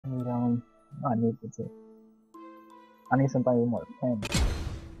I need it too. I need somebody with more pen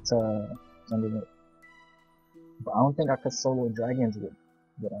to do it. But I don't think I could solo dragons with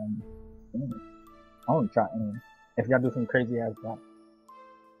I won't try anyway. If y'all do some crazy ass block.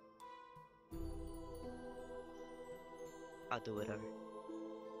 I'll do whatever.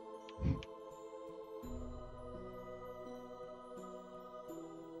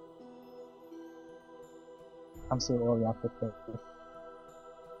 I'm seeing all y'all for this.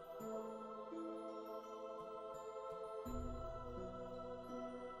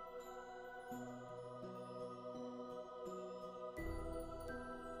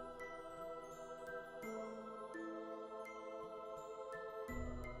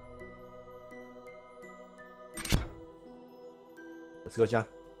 Let's go, John.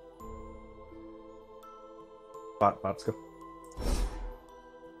 Bot, let's go.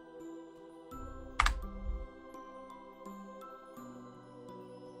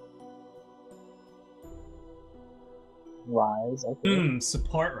 Rise, okay.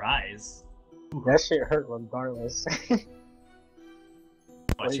 Support Rise. Ooh. That shit hurt regardless.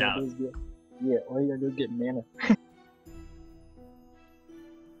 Watch out. All you gotta do is get mana.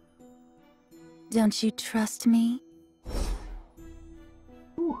 Don't you trust me?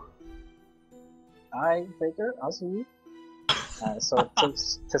 Alright, Faker, I'll see you. Alright, so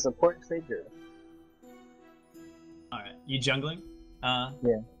to support Faker. Alright, you jungling?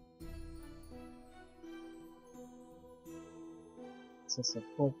 Yeah. To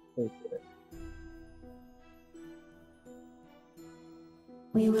support Faker.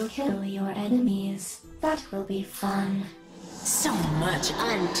 We will kill your enemies. That will be fun. So much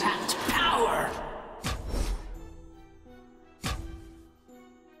untapped power!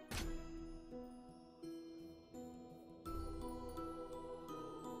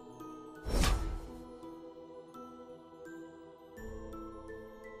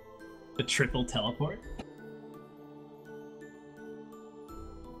 The triple teleport?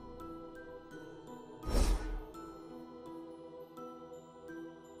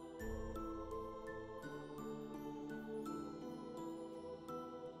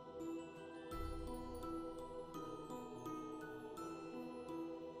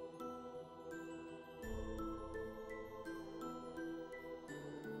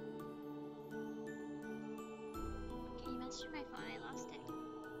 Can you message my phone? I lost it.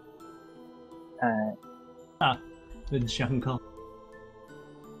 The jungle.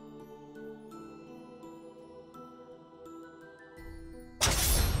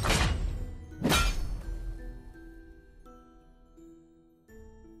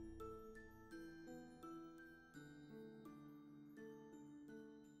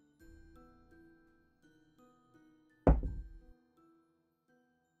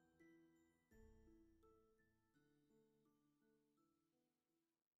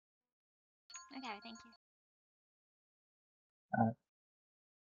 Okay, thank you.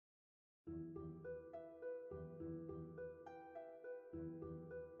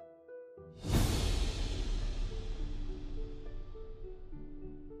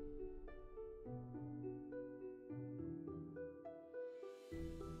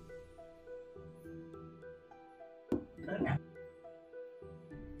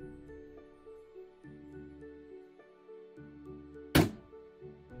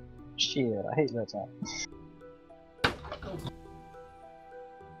 Shit, I hate that time.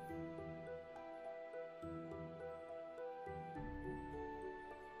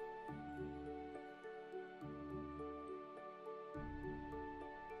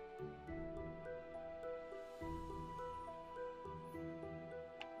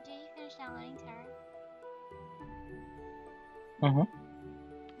 Did you finish downloading Terra? Mm-hmm.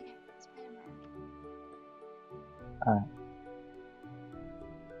 Okay, let's play Emerge. Alright.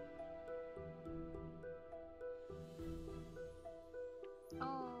 Oh,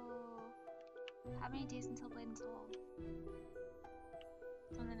 how many days until Blade and Soul?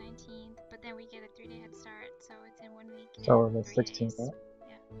 On the 19th, but then we get a 3-day head start, so it's in 1 week. So and the 3 16th, days. right?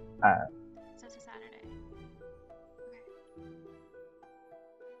 Yeah. Alright. So it's a Saturday.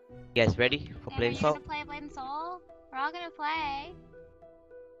 You guys ready for Hey, are playing you Soul? gonna play Blade and Soul? We're all gonna play.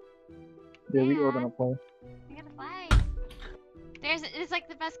 Yeah, we all gonna play. We're gonna play. It's like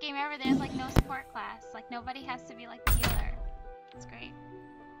the best game ever. There's like no support class. Like nobody has to be like the healer. It's great.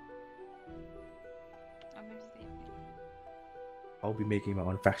 I'm gonna stay. I'll be making my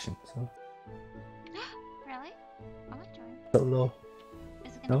own faction, so. Really? I want to join. Solo.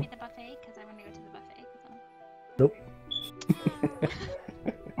 Is it gonna No. be the buffet? Because I want to go to the buffet. Nope.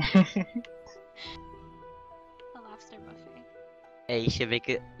 The lobster buffet. Hey, you should make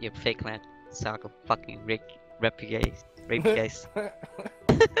it your fake clan so I can fucking rape you guys.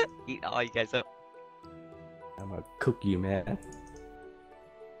 You eat all you guys up. I'm gonna cook you, man.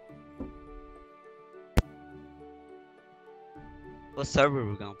 What server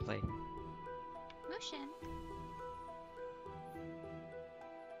we gonna play? Mushin.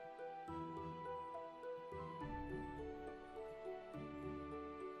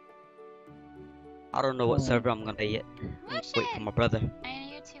 I don't know what server I'm gonna yet. Wait for Mushin! my brother. I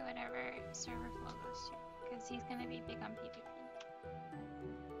know you too, whatever server Flo goes to. Because he's gonna be big on PvP.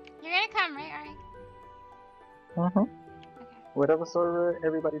 You're gonna come, right, Ari? Uh-huh. Okay. Whatever server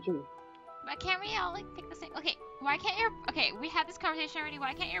everybody choose. But can't we all like pick the same? Okay, why can't your? Okay, we had this conversation already.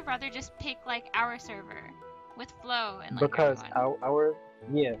 Why can't your brother just pick like our server with Flo and like Because everyone? our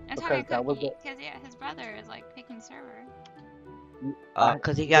yeah, I'm because talking that was Cookie, the because yeah, his brother is like picking server.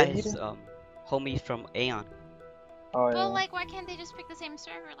 Cause he got they his didn't- homies from Aeon. Oh yeah. Well, like, why can't they just pick the same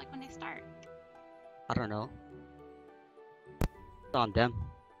server like when they start? I don't know. It's on them.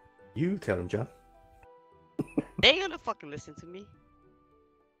 You tell him, John. They ain't gonna fucking listen to me.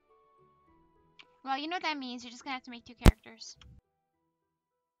 Well, you know what that means. You're just gonna have to make 2 characters.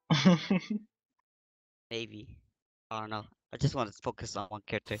 Maybe. I don't know. I just want to focus on one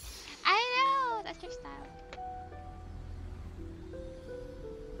character. I know that's your style.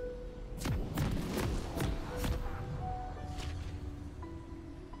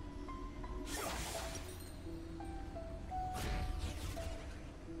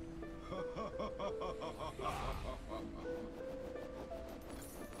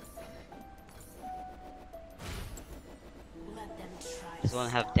 Let them try. Just wanna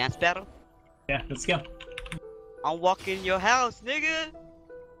have dance battle? Yeah, let's go. I'm walking your house, nigga!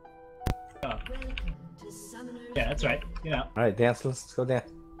 Welcome to Summoner. Yeah, that's right. You know, Alright, dance, let's go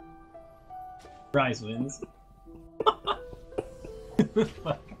dance. Rise wins.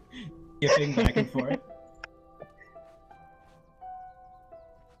 Fuck. Skipping back and forth.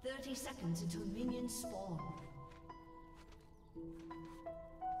 30 seconds until minions spawn.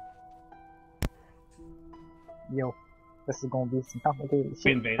 Yo, this is gonna be some complicated We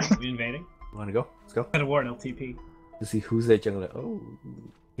shit. invading. We invading. Wanna go? Let's go. Got a ward LTP. To see who's that jungler. Oh,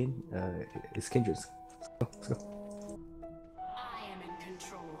 it's Kindred's. Let's go. I am in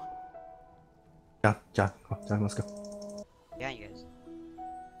control. John, come on, John, let's go. Yeah, you guys.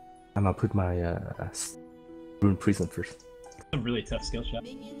 I'm gonna put my rune prison first. A really tough skill shot.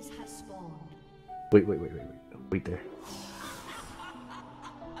 Minions have spawned. Wait there.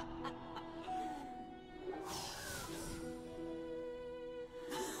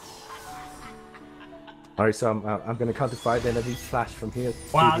 Alright, so I'm gonna count to 5, then at least flash from here.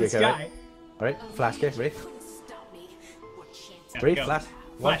 Wow, to this here, guy. Alright, flash, okay, ready? Couldn't stop me. What chance? Yeah, Ready, go. flash.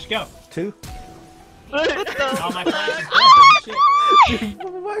 Flash, go. 2. Oh, my flash is broken. Shit.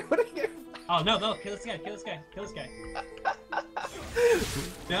 What are you? Oh, no, no. Kill this guy. Kill this guy. Kill this guy.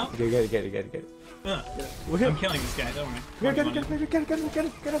 No? Okay, get it. I'm killing this guy. Don't worry. Get him. What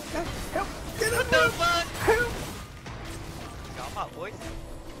the fuck? Come out, boys.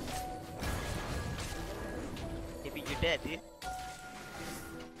 Maybe you're dead, dude.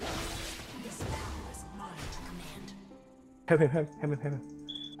 This battle is mine to command. Have him.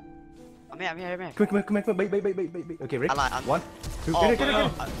 I'm here. Come on, wait. Okay, ready? I'm- 1, 2, Oh, get it.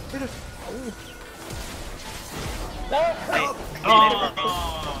 no. Get it. Hey,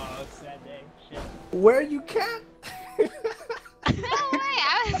 Oh, sad day. Shit. Where you can? No way! I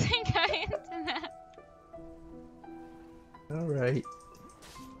wasn't going into that. Alright.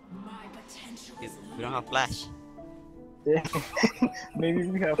 My potential dude, is we don't have flash. Yeah. Maybe if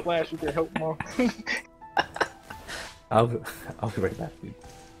we have flash, we could help more. I'll be right back, dude.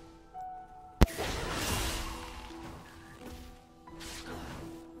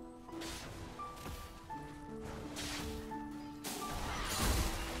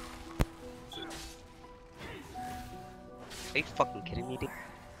 Are you fucking kidding me, dude?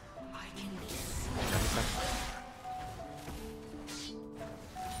 I can be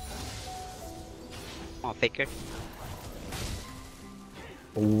Come on, faker.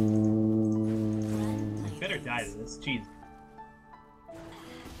 Ooh. Better die to this. Jeez.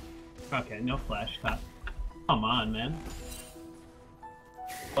 Okay, no flash top. Come on, man.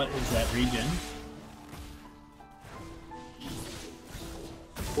 What is that region?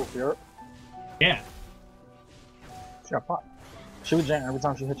 Cool, Europe. Yeah. She got pop. She would jam every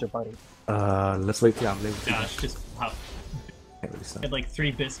time she hits your body. Let's wait till I'm level 2. Gosh, just pop. Can't really stop. Had like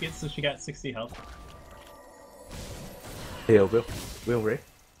 3 biscuits, so she got 60 health. Hey, yo, Will, ready?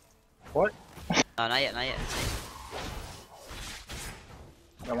 What? No, not yet.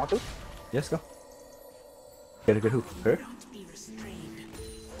 I want to? Yes, go. Get who? Her? not be restrained.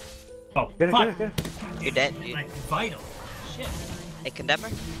 Oh, Get fuck! it. You're dead, dude. Like, vital. Shit. A condemner?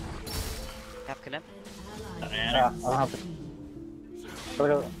 Have condemn? Yeah, I'll have to.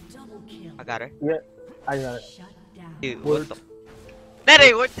 Go. I got her. Yeah, I got it. Dude, what the? That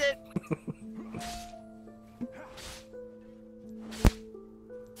ain't worth it!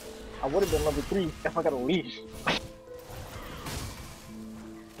 I would have been level 3 if I got a leash.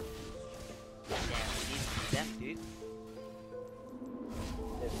 Damn, dude.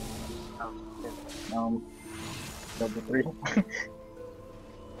 Level 3.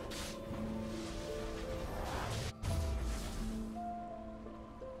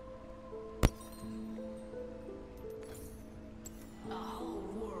 A whole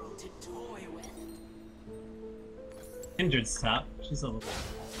world to toy with. Kindred's top. She's a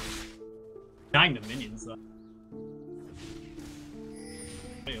dying to minions though.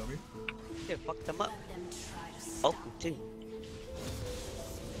 Way over. Dude, fuck them up. Let them try to Oh, stop. too.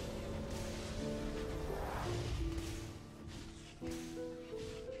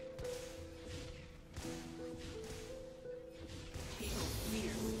 People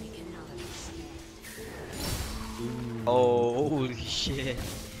fear what they cannot understand. Oh, holy shit.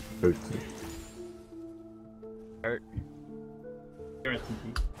 Hurt. Hurt. You're at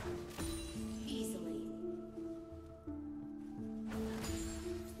TP. Easily.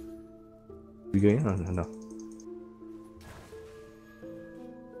 You going in or no?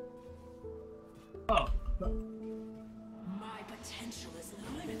 Oh. My potential is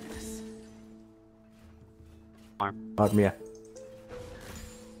limitless. Not me.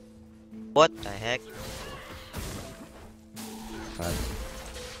 What the heck?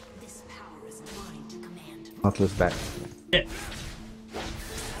 This power is mine to command. Nautilus back. Shit.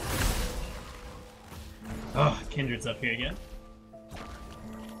 Oh, Kindred's up here again.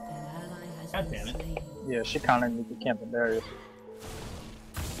 God damn it. Yeah, she kinda needs to camp in Darius.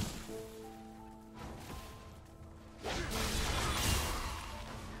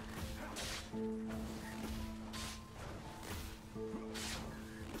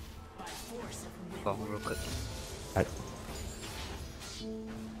 By force of will. Go real quick. Right.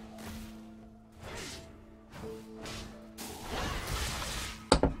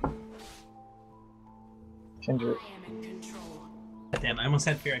 Kindred. I am in control. God damn, I almost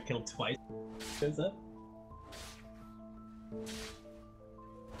had fear I killed twice. Shows up.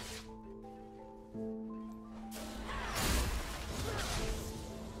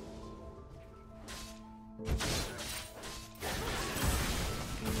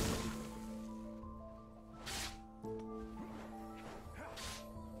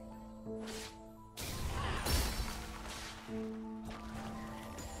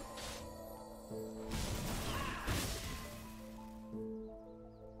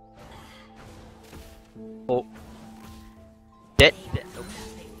 Oh. Dead. Dead. Oh.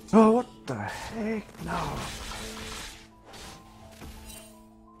 Oh, what the heck? No.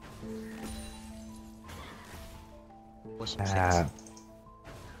 What's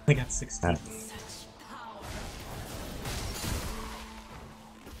I got 16.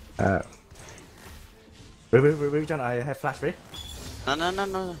 Wait, John, I have flash, ready?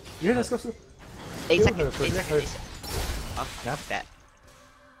 No. Yeah, let's go. 8 Kill seconds. her, 8 protect seconds. her. 8 seconds. Oh, Snap. that.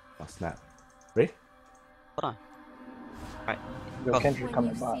 Oh, snap. Ready? Hold on. Alright. Yo, Oh. Kindred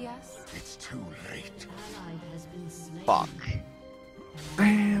coming by. Fuck.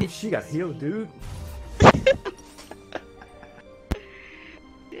 Damn, she got healed, dude.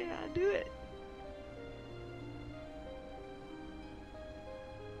 Yeah, do it.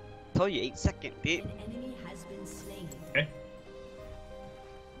 Told you 8 seconds, dude. An enemy has been slain. Okay.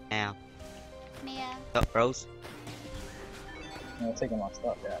 Now. Mia. Up, Rose. I'm taking my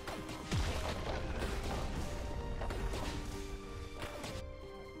stuff, yeah.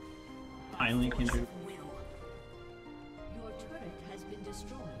 Finally, Kindred. Will. Your turret has been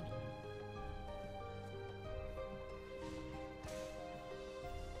destroyed.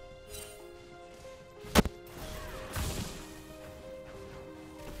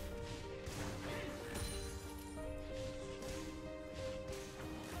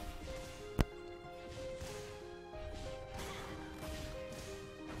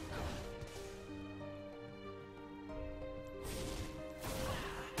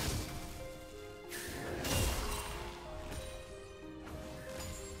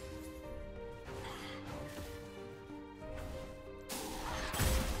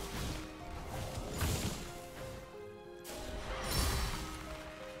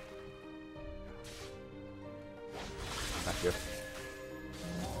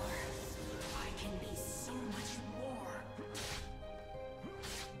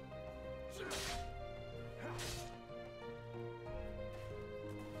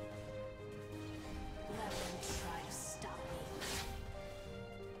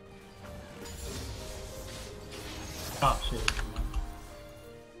 Oh shit.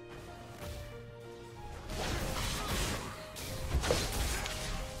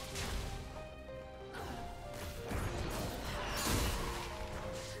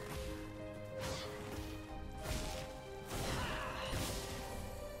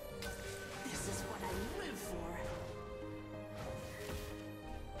 This is what I live for.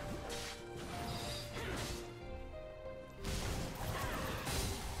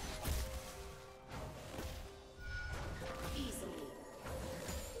 Easily.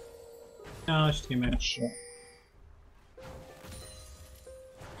 No, it's too much. Shit.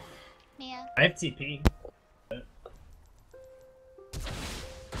 Mia. I have TP.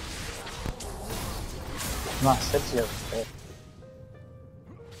 Not 6 yet. But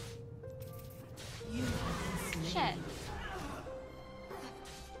Shit.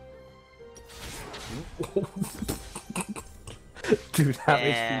 Dude, how much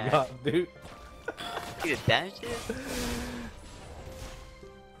Yeah. you got, dude? You did damage it?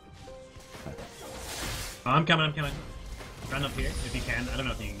 Oh, I'm coming. Run up here if you can. I don't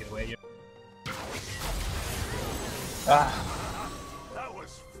know if you can get away yet. ah, That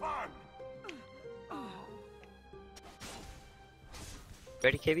was fun.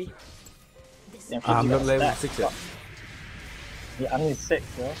 Ready, KB? damn, I'm you not got level stacked. 6 yet. Yeah, I need 6,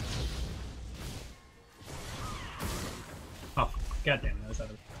 bro. Oh, goddamn, that was out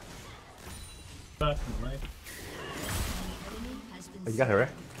of. Fucking right. Oh, you got her, right?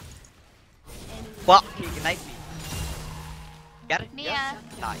 What? He ignite me. Got it? Mia. Yeah.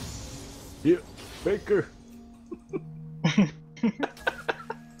 Nice. Yeah, Baker. I am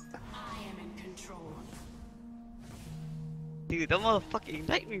in control. Dude, that motherfucker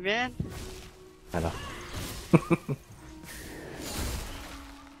ignite me, man. I know.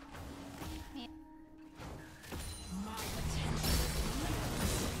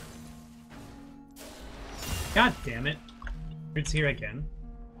 God damn it. It's here again.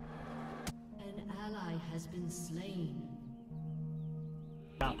 An ally has been slain.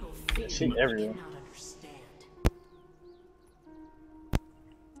 People fear She what everywhere. they cannot understand.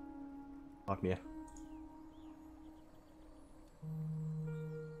 Fuck me.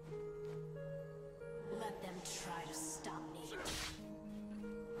 Let them try to stop me.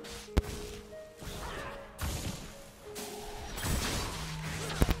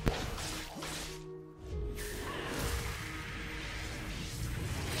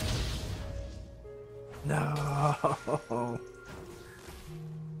 No.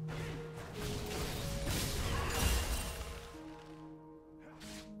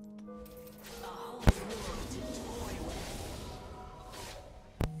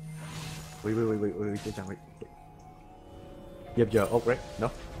 Wait, wait. You have your ult, right? No?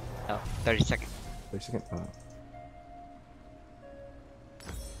 No, 30 seconds. Wait a second.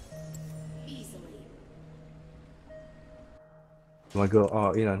 Easily. You wanna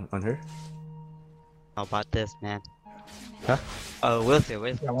go in on her? How about this, man? Huh? Oh, we'll see. Yeah,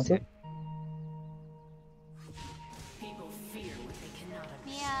 one, two. People fear what they cannot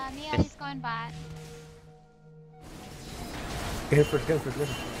understand. Mia, he's going bot. Get him first, get him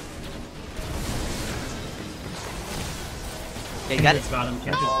first. Yeah, you got it? Kindred's got him.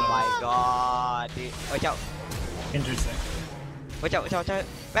 Kindred's Oh got my god, dude. Watch out. him. Kindred's sick. Watch out.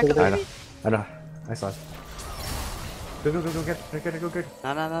 Back up, I know. baby. I know. I saw it. Go, get.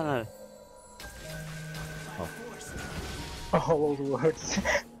 No. Oh, those words.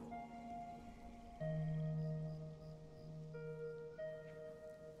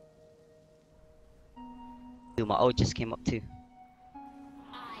 Dude, my ult just came up too.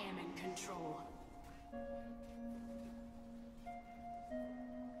 I am in control.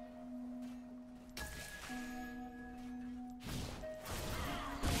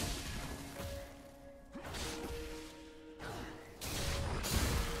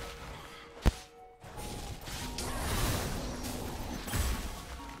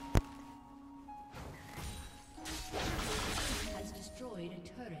 Has destroyed a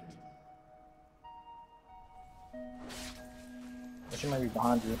turret. She might be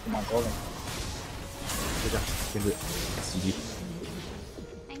behind you for my golem. Good job. Get it. CG.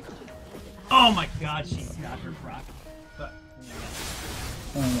 Thank you. Oh my god, she got her proc. But,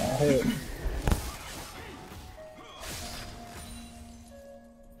 I hit.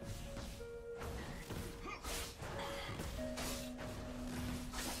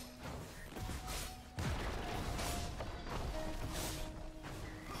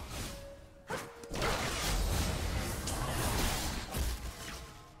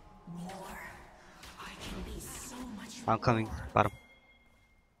 More. I can be so much I'm coming, bottom.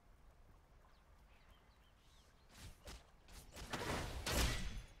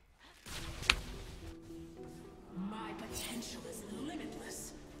 My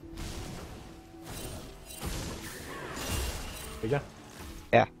You done?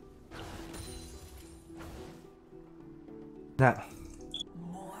 Yeah. That.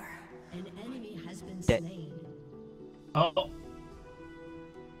 More. An enemy has been Dead. slain. Oh.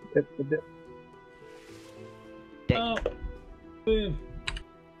 Dead. Oh. Boom.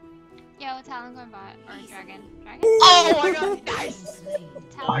 Yo, Talon going bot. Or dragon. Dragon? Oh my god, nice! Slain.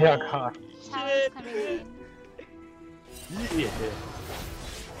 Oh yeah, God. Talon's coming in. Yeah.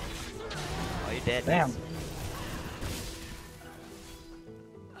 Oh, you're dead. Damn.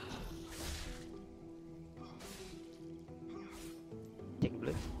 Take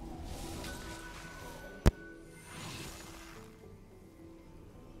blue.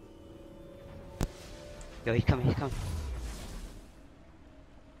 Yo, he's coming, he's coming.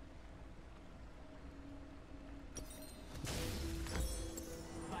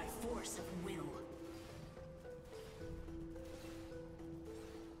 By force of will.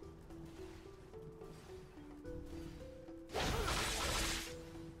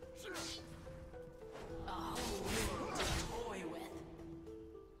 A whole world to toy with.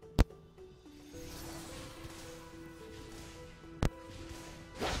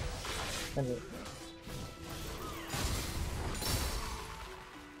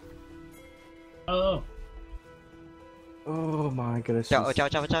 Oh. Oh my goodness. Ciao, She's, ciao,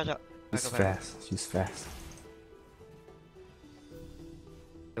 ciao, ciao, ciao. she's fast. She's fast.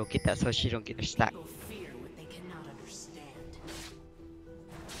 Go get that so she don't get her slack. People fear what they cannot understand.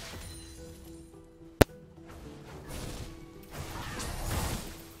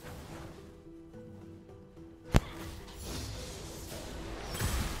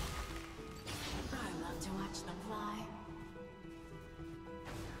 I love to watch them fly.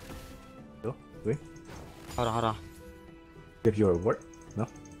 Oh, wait. Hold on, hold on. Give your word? No?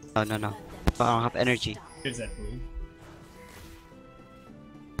 No, no, no. I don't have energy. Here's that food.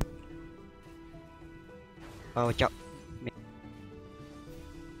 Oh, ciao.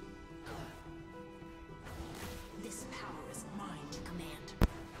 This power is mine to command.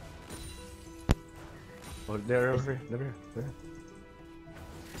 Oh, there, over here. Over here. Over here.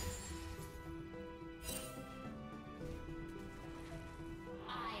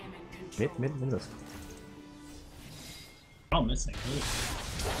 I am in control. Mid. I'm missing.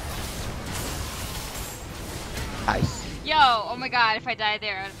 Nice. Yo, oh my god, if I died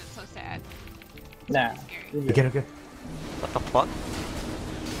there, I would have been so sad. Nah. Scary. Okay. What the fuck?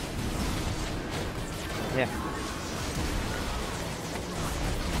 Yeah.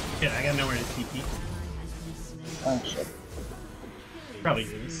 Yeah, I got nowhere to TP. Oh shit. Probably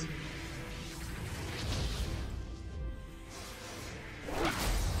lose.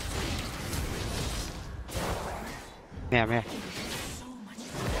 Yeah, man.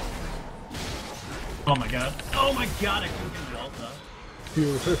 Oh my god. Oh my god, I couldn't get the ult up.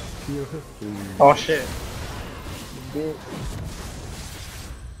 Oh shit. Dude.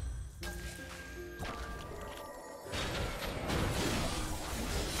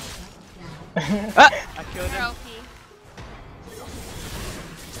 I killed You're him. OP.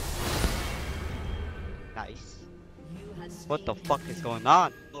 Nice. You have What the slain fuck is going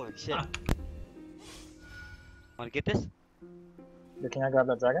on? Holy shit. Ah. Wanna get this? Can I grab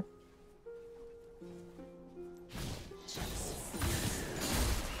that dragon?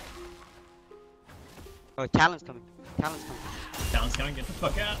 Oh, Talon's coming. Talon's coming. Talon's coming, get the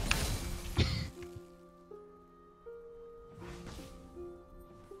fuck out.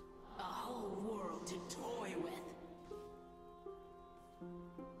 A whole world to toy with.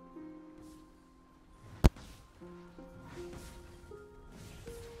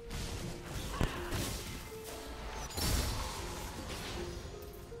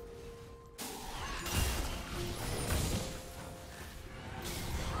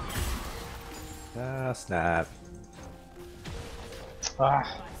 Ah, snap. Ah. By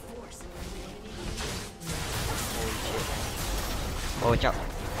force of Oh, ciao.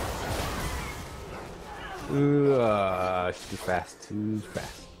 She's too fast. Too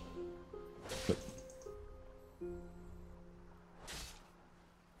fast.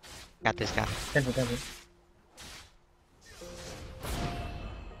 Got this guy. Cancel.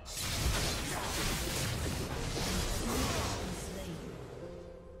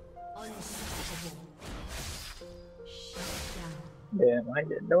 unstoppable. Shut down. Damn, I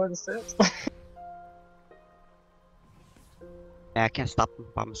get no assist. Yeah, I can't stop him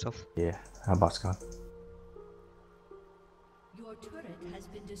by myself. Yeah, our bot's gone. Your turret has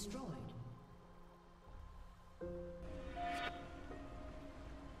been destroyed.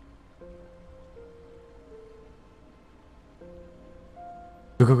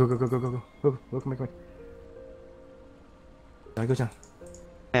 Go, come here. Go, John.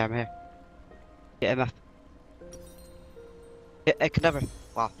 Yeah, I'm here. Get MF. It could never.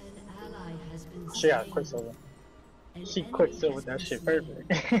 Wow. An ally has been She got slain. Quicksilver. An She enemy Quicksilver has that been shit slain.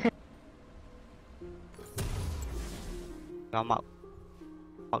 perfect. I'm out.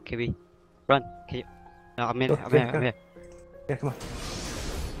 Oh, KB. Run. Can you? No, I'm in. Go, I'm yeah, here. I'm go. here. Yeah, come on.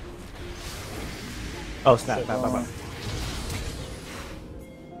 Oh snap! Bye, bye, bye.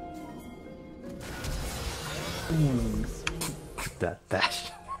 That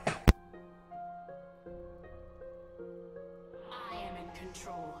dash. I am in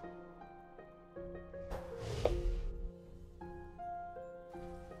control.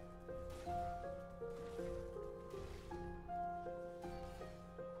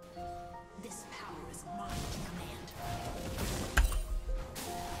 This power is mine to command.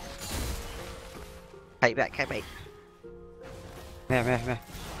 Kite back. Kite back. Here.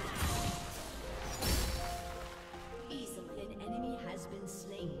 Easily. An enemy has been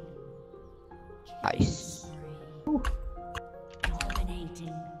slain. Nice.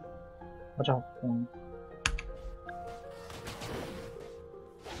 Dominating. Watch out.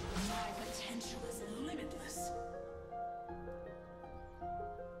 My potential is limitless.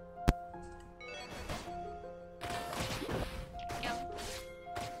 Yo.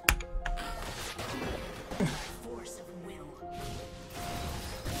 Force of will.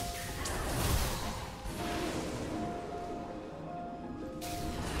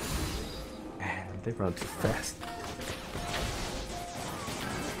 Man, they run too fast.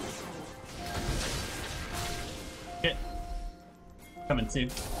 Shit. Coming too.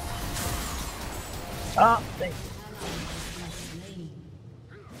 Ah, thanks. Slain.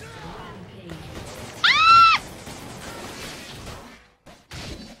 Rampage.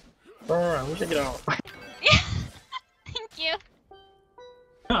 Alright, we should get out. Thank you.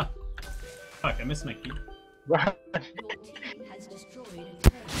 Huh. Fuck, I missed my key. Right. Your team has destroyed a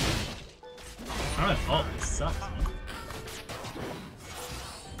turret. Not my fault. This sucks, man.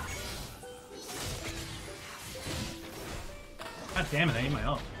 God damn it! I need my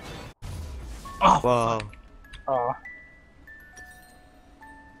ult. Oh, Whoa. Oh.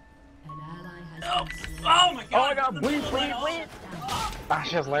 An ally has no. been slain. Oh my god! Oh my god, bleed. Down. Ah,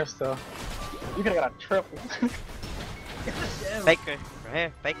 she has lifesteal. You could've got a triple. Baker. Right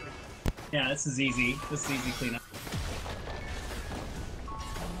here. Baker. Yeah, this is easy. This is easy cleanup.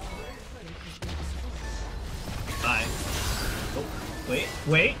 Bye. Oh,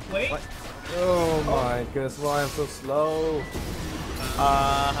 wait. What? Oh my goodness, why I'm so slow?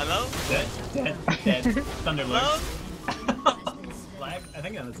 Hello? Dead. Thunderlord. Hello? Lag? I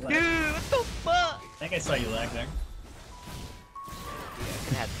think that was lag. Dude, what the fuck? I think I saw you lag there.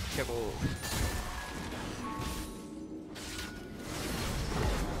 It had triple.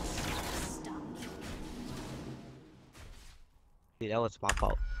 Dude, that was my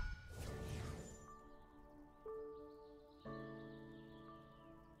fault.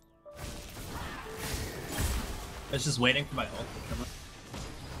 I was just waiting for my ult to come up.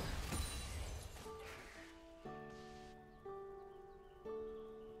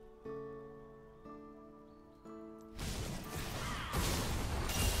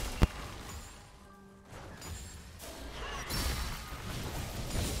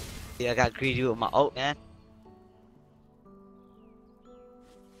 Yeah, I got greedy with my ult, man.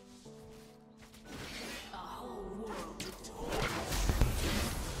 A whole world.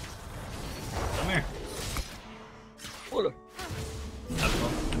 Come here. Hold on. That's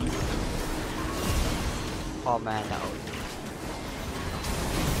cool. Oh man, that ult.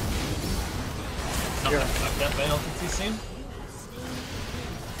 Not that fucked up by ulting too soon.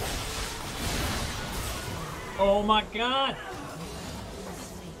 Oh my god!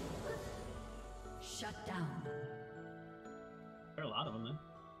 Shut down. There are a lot of them then.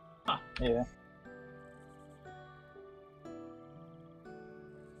 Yeah.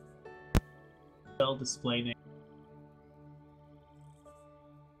 Spell display name.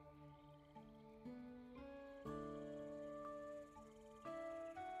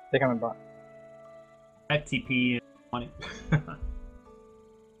 They coming back. FTP on it.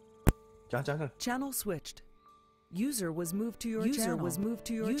 John. Channel switched. User was moved to your User channel. was moved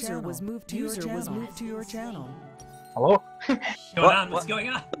to your channel. Was moved to your channel. Was moved to your channel. Hello? What's going on? What's going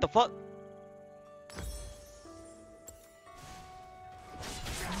on? What the fuck?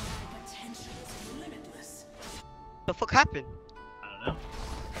 Potential is limitless. What the fuck happened? I don't know.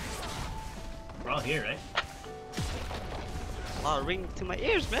 We're all here, right? A lot of ringing to my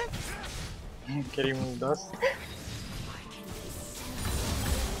ears, man. Kitty moved us.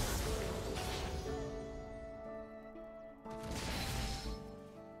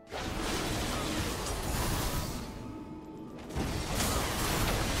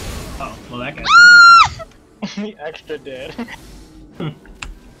 Oh, well that guy. Extra dead.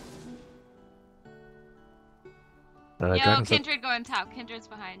 Yo, Dragon's up. Kindred going top. Kindred's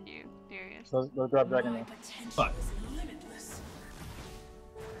behind you. Darius. Those drop dragon there. Fuck.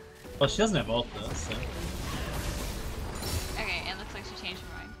 Well, she doesn't have ult though, so. Okay, it looks like she changed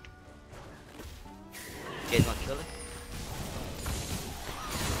her mind. You guys want to kill it?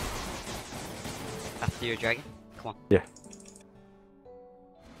 After your dragon? Come on. Yeah.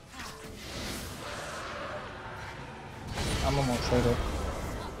 I'm almost there.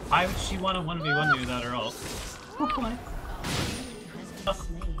 Why would she want to 1v1 me without her ult? What? Ugh.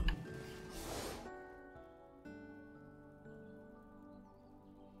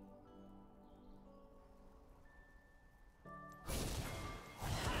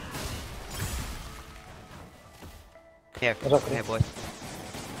 Here, What's up, come here, boys.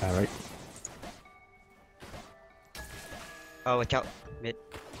 Alright. Oh, watch out. Mid.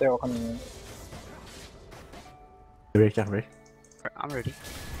 They're all coming in. Ready, Jack, ready? I'm ready.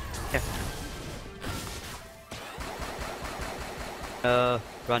 Here.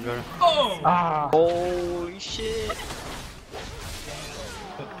 Run, run. Oh! Ah! Holy shit!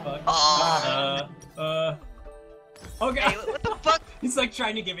 What the fuck? Oh. Oh god! Hey, what the fuck? He's like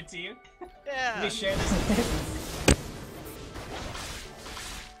trying to give it to you. Let Yeah. me share this.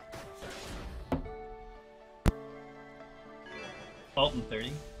 Ult in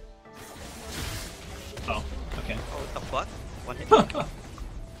 30. Oh, okay. Oh, what the fuck? One hit.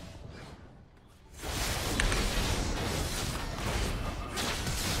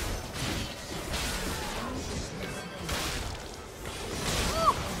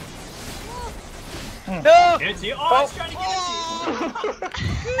 No! Give it to you. Oh, it's trying to give it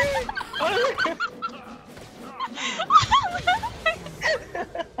to you.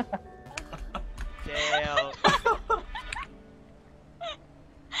 Damn. Oh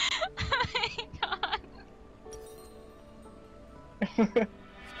my god.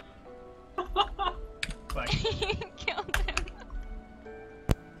 Fuck. You killed him.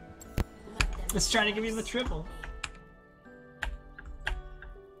 Just trying to give you the triple.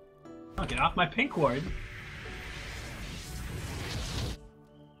 Oh, get off my pink ward.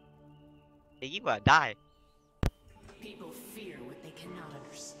 Hey, you about to die. People fear what they cannot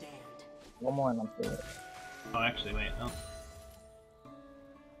understand. One more and I'm through it. Oh, actually, wait. Oh.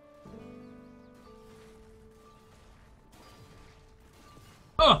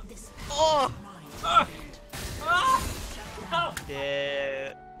 Oh! Oh! Ah! Ah! Oh!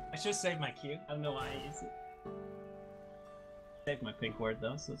 Yeah. I should have saved my Q. I don't know why I used it. Saved my pink ward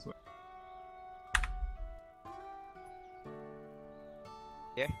though, so it's worth.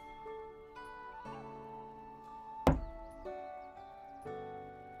 Here.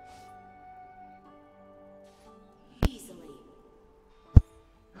 Easily.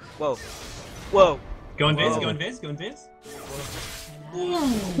 Whoa. Whoa. Go invis, Whoa. go invis, go invis.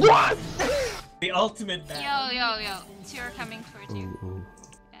 What? The ultimate battle. Yo. Two are coming towards you. Ooh, ooh.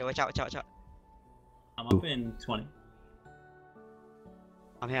 Hey, watch out, watch out, watch out. I'm up in 20.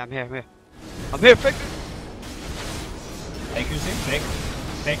 I'm here, I'm here, I'm here. I'm here, Faker! Baker's here.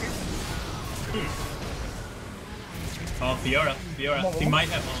 Baker. Oh, Fiora. He might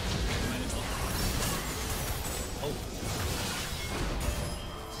have ult.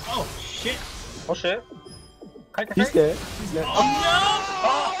 Oh shit! Oh shit. He's dead. He's dead.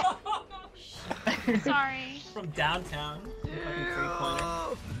 Oh no! Sorry. From downtown. Fucking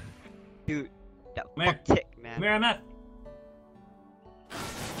 3-pointer. Dude, that Come here. fuck tick, man. Where I'm at.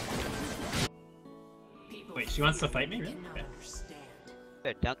 People Wait, she wants to fight me? fear Really? what they Okay. cannot understand.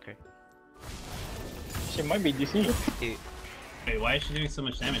 Better dunk her. She might be DC. Dude. Wait, why is she doing so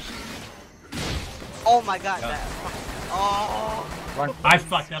much damage? Oh my god, Yeah. that. Oh! Run. I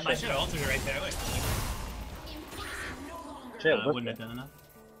fucked up. I should have altered her right there. Wait. Shit, I what wouldn't the- have done enough.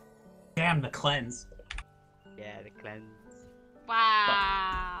 Damn, the cleanse. Yeah, the cleanse.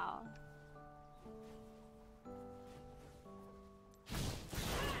 Wow.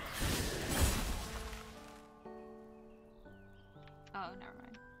 Oh, never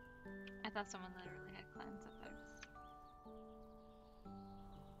mind. I thought someone literally had cleanse up there.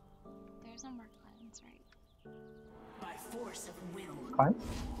 There's no more cleanse, right? By force of will. Fine.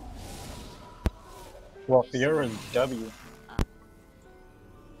 Well, Fiora's W.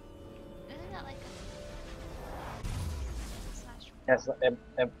 Isn't that like a slash? Yes,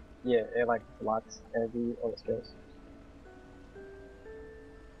 yeah, it like blocks every other skills.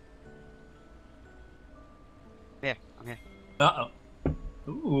 Here, I'm here. Uh oh.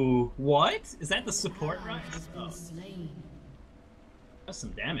 Ooh, what? Is that the support rank? Has Oh, been slain. that's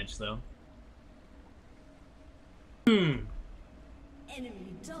some damage though. Enemy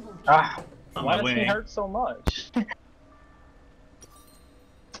double kill. Ah, On why my does he way. hurt so much?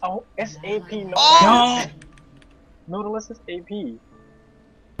 Oh, SAP no. Oh! Nautilus is AP.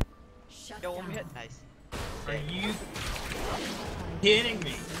 Shut Yo, down. one hit. Nice. Are you kidding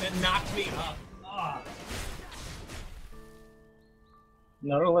me? That knocked me up. Ah.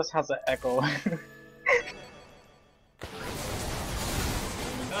 Nautilus has an echo.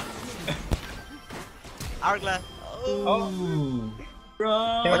 Hourglass. Oh.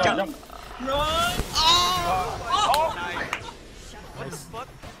 Run! Watch out, jump. Run! Oh! Nice. What the fuck?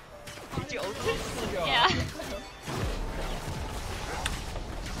 Did you ult it? Yeah.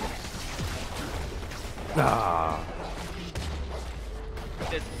 Ah.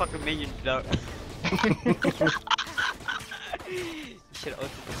 There's fucking minion blow. You should have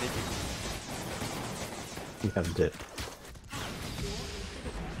ulted the minion. Yeah, I'm dead.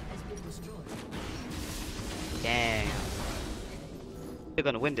 Damn. You're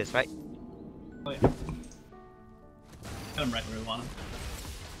gonna win this, right? Oh, yeah. Got him right where we want him.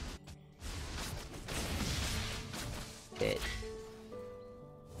 Dead.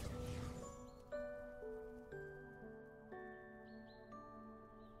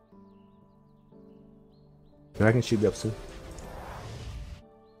 Dragon should be up soon.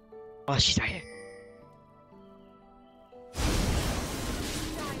 Oh, she's right here.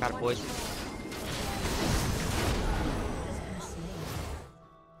 Got it, boys.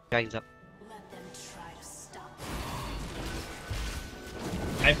 Dragon's up. Let them try to stop.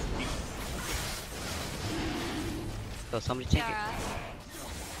 I have So somebody take it.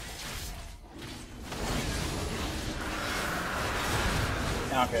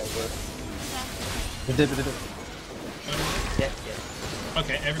 Yara. Okay, good. It did. Dead, yes.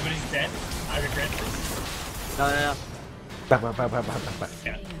 Okay, everybody's dead. I regret this. No. Back.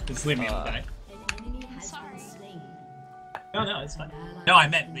 Yeah, just leave me to die. An enemy has Sorry. been slain. No, it's fine. No, I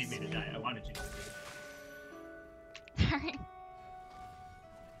meant leave me to die. I wanted you to. Sorry.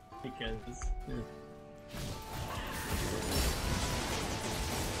 Because.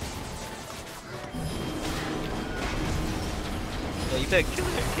 Yo, you better kill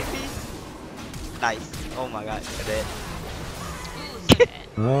her, Kitty. Nice. Oh my god, you're dead.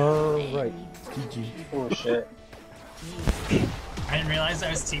 Alright. GG. Oh shit. I didn't realize I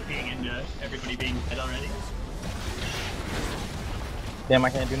was TPing into everybody being dead already. Damn, I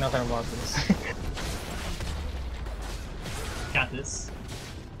can't do nothing about this. Got this.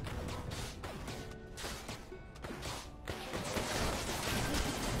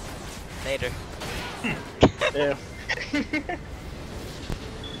 Later. Yeah.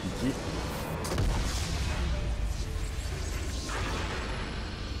 GG.